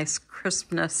have the nice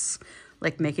crispness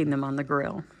like making them on the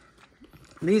grill.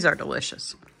 These are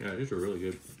delicious. Yeah, these are really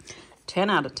good.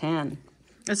 10 out of 10.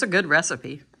 It's a good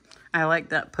recipe. I like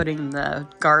that, putting the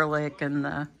garlic and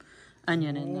the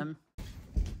onion in them.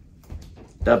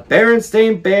 The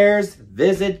Berenstain Bears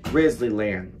Visit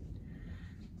Grizzlyland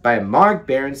by Mark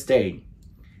Berenstain,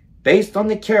 based on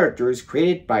the characters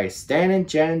created by Stan and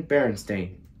Jan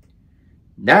Berenstain.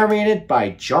 Narrated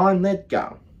by John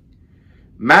Lithgow.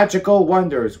 Magical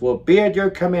wonders will be at your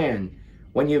command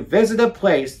when you visit a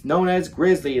place known as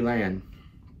Grizzlyland.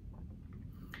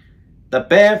 The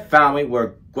Bear family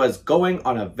was going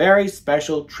on a very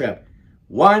special trip,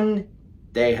 one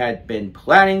they had been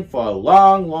planning for a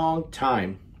long, long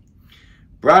time.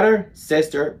 Brother,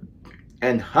 sister,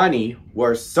 and Honey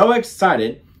were so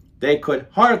excited they could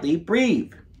hardly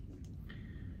breathe.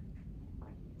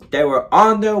 They were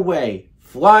on their way,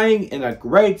 flying in a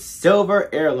great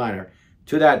silver airliner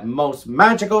to that most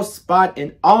magical spot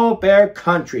in all Bear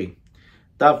Country,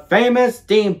 the famous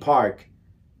theme park,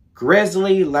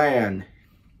 Grizzlyland.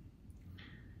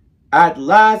 At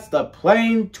last the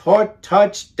plane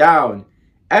touched down.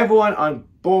 Everyone on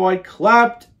board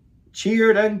clapped,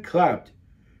 cheered, and clapped.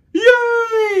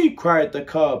 "Yay!" cried the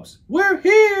cubs. "We're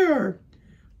here!"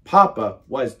 Papa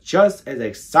was just as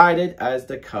excited as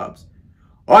the cubs.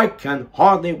 "I can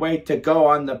hardly wait to go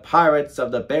on the Pirates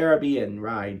of the Caribbean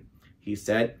ride," he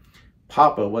said.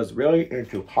 Papa was really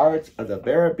into Pirates of the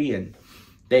Caribbean.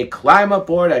 They climbed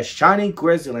aboard a shiny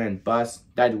Grizzlyland bus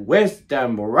that whisked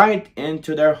them right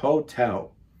into their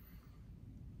hotel.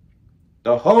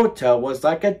 The hotel was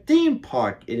like a theme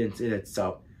park in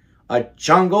itself. A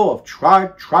jungle of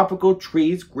tropical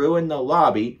trees grew in the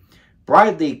lobby.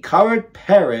 Brightly colored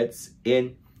parrots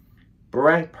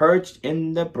perched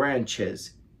in the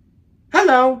branches.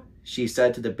 "Hello," she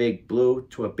said to a big blue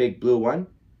one.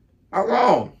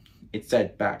 "Hello," it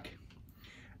said back.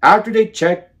 After they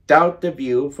checked out the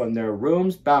view from their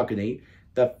room's balcony,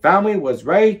 the family was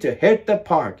ready to hit the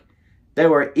park. They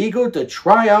were eager to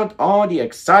try out all the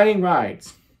exciting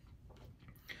rides.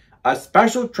 A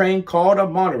special train called a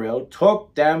monorail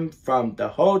took them from the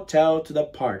hotel to the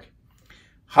park.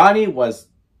 Honey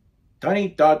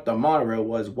thought the monorail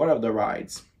was one of the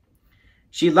rides.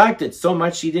 She liked it so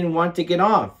much she didn't want to get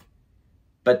off.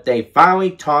 But they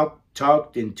finally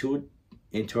talked into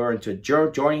her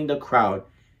joining the crowd.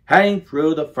 heading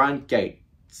through the front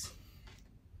gates.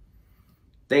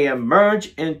 They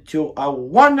emerged into a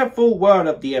wonderful world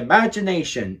of the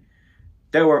imagination.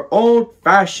 There were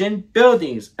old-fashioned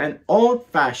buildings and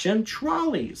old-fashioned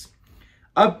trolleys.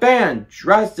 A band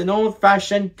dressed in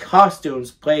old-fashioned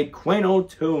costumes played quaint old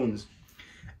tunes.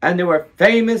 And there were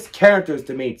famous characters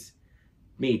to meet.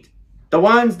 The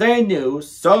ones they knew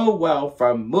so well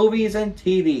from movies and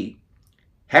TV.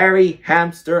 Harry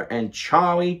Hamster and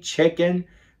Charlie Chicken,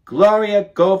 Gloria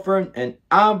Gopher and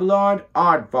Abelard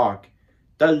Aardvark,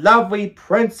 the lovely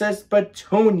Princess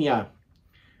Petunia,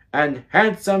 and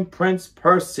handsome Prince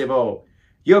Percival.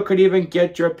 You could even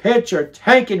get your picture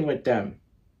taken with them.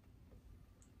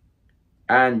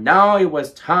 And now it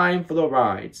was time for the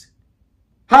rides.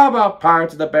 How about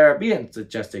Pirates of the Caribbean,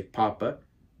 suggested Papa.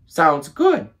 Sounds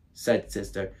good, said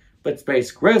Sister, but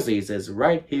Space Grizzlies is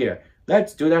right here.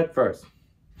 Let's do that first.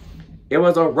 It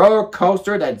was a roller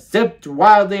coaster that zipped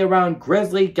wildly around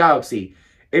Grizzly Galaxy.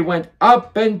 It went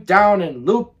up and down and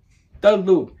looped the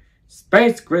loop.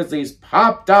 Space Grizzlies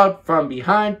popped out from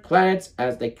behind planets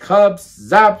as the Cubs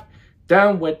zapped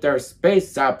them with their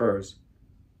space zappers.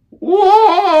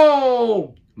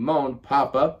 Whoa! Moaned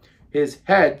Papa, his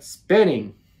head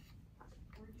spinning.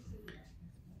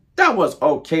 That was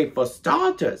okay for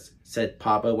starters, said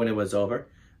Papa when it was over.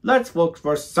 Let's look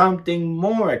for something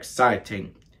more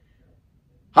exciting.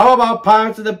 How about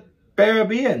Pirates of the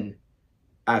Caribbean?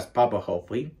 Asked Papa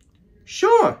hopefully.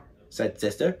 Sure, said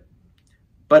Sister.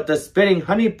 But the spinning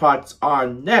honeypots are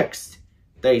next.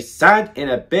 They sat in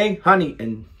a big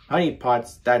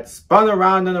honeypots that spun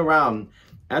around and around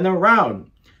and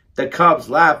around. The Cubs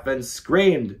laughed and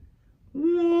screamed.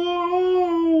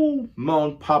 Whoa!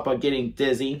 Moaned Papa, getting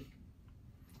dizzy.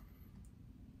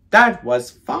 That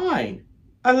was fine.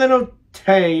 A little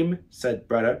tame, said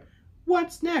Brother.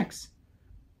 What's next?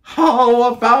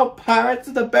 How about Pirates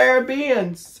of the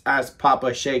Caribbean? Asked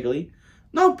Papa shakily.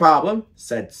 No problem,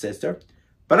 said Sister.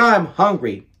 But I'm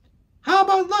hungry. How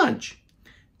about lunch?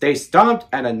 They stopped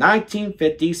at a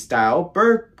 1950s-style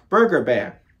burger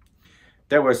bar.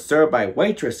 They were served by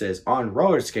waitresses on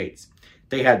roller skates.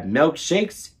 They had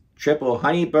milkshakes, triple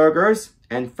honey burgers,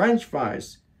 and French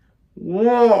fries.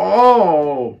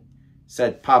 Whoa,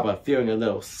 said Papa, feeling a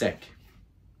little sick.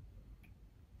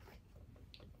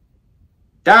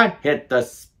 That hit the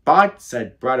spot,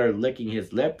 said Brother, licking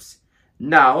his lips.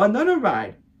 Now another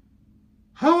ride.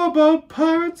 How about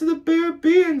Pirates of the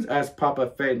Caribbean? Asked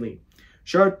Papa faintly.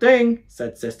 Sure thing,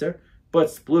 said Sister, but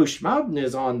Sploosh Mountain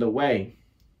is on the way.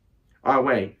 Our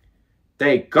way.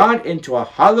 They got into a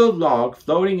hollow log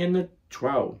floating in the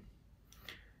trough.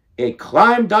 It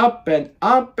climbed up and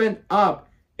up and up.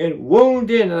 It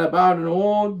wound in about an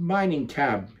old mining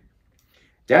camp.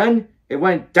 Then it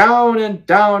went down and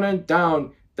down and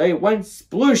down. They went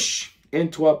sploosh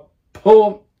into a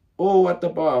pool at the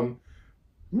bottom.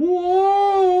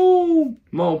 Whoa!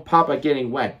 Moaned Papa,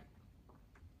 getting wet.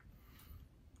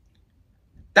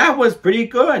 That was pretty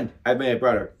good, admitted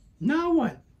Brother. Now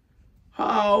what?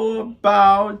 How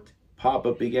about,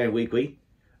 Papa began weakly,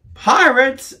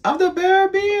 Pirates of the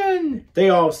Caribbean, they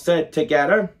all said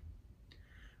together.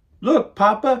 Look,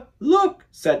 Papa, look,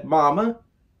 said Mama.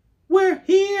 We're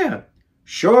here.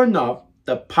 Sure enough,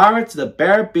 the Pirates of the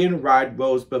Caribbean ride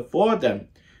rose before them.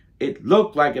 It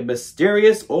looked like a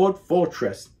mysterious old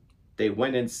fortress. They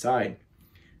went inside.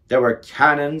 There were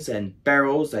cannons and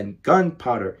barrels and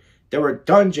gunpowder. There were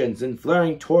dungeons and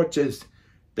flaring torches.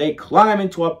 They climbed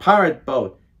into a pirate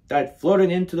boat that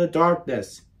floated into the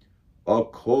darkness. A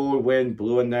cold wind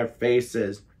blew in their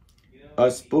faces. A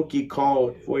spooky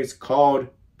voice called,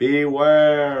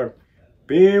 Beware!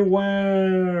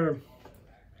 Beware!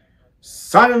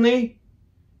 Suddenly,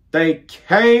 they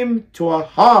came to a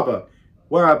harbor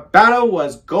where a battle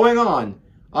was going on.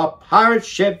 A pirate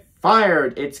ship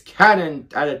fired its cannon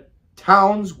at a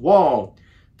town's wall.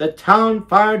 The town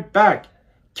fired back.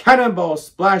 Cannonballs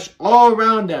splashed all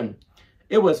around them.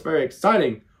 It was very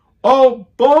exciting. Oh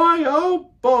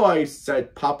boy,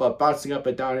 said Papa, bouncing up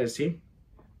and down his seat.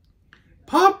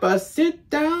 Papa, sit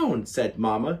down, said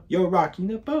Mama. You're rocking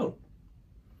the boat.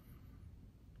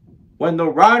 When the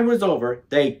ride was over,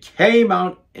 they came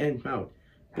out and out,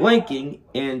 blinking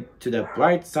into the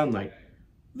bright sunlight.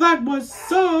 That was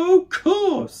so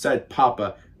cool, said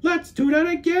Papa. Let's do that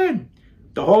again.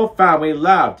 The whole family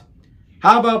laughed.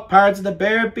 How about Pirates of the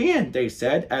Caribbean, they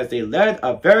said, as they led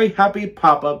a very happy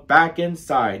Papa back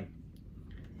inside.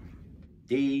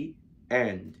 The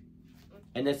end.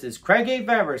 And this is Craig A.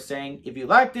 Vever saying, if you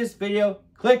like this video,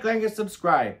 click like and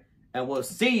subscribe, and we'll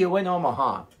see you in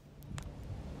Omaha.